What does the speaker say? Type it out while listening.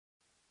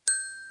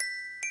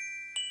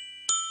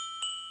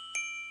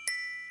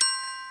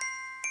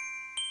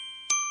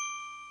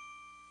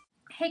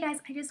Hey guys,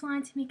 I just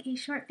wanted to make a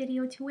short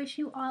video to wish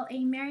you all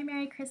a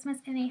Merry Christmas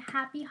and a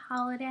happy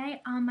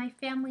holiday. My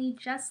family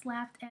just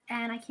left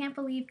and I can't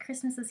believe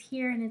Christmas is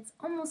here and it's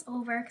almost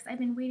over because I've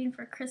been waiting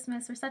for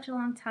Christmas for such a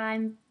long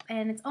time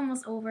and it's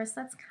almost over, so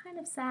that's kind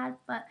of sad,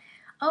 but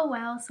oh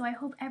well. So I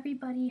hope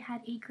everybody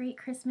had a great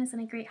Christmas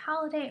and a great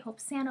holiday. I hope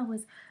Santa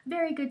was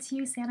very good to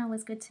you. Santa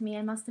was good to me.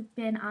 I must have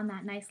been on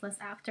that nice list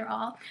after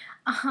all.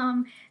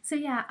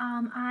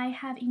 I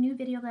have a new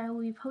video that I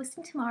will be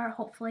posting tomorrow.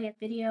 Hopefully a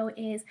video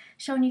is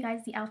showing you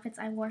guys the outfits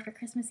I wore for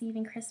Christmas Eve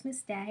and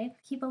Christmas Day.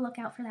 Keep a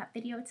lookout for that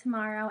video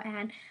tomorrow.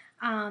 And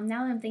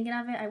now that I'm thinking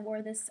of it, I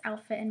wore this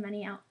outfit in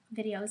many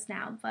videos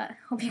now, but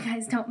hope you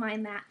guys don't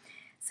mind that.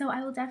 So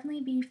I will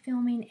definitely be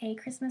filming a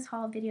Christmas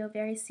haul video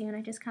very soon.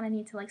 I just kind of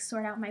need to like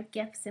sort out my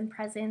gifts and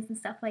presents and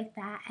stuff like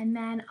that. And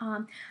then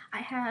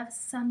I have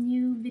some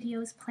new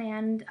videos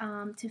planned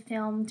to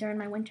film during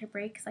my winter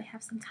break because I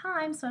have some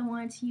time. So I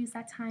wanted to use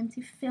that time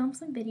to film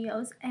some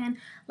videos. And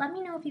let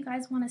me know if you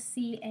guys want to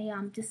see a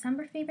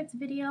December favorites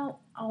video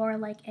or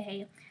like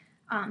a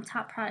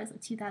top products of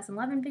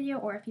 2011 video,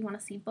 or if you want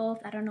to see both.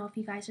 I don't know if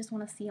you guys just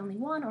want to see only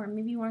one or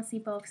maybe you want to see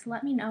both, so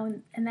let me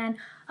know. And then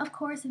of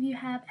course if you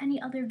have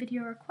any other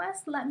video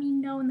requests, let me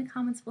know in the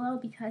comments below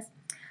because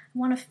I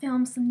want to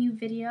film some new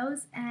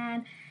videos.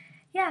 And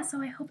yeah,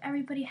 so I hope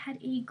everybody had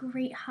a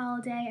great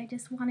holiday. I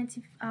just wanted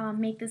to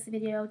make this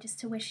video just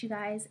to wish you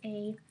guys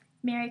a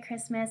Merry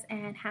Christmas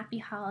and Happy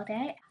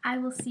Holiday. I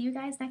will see you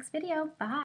guys next video. Bye!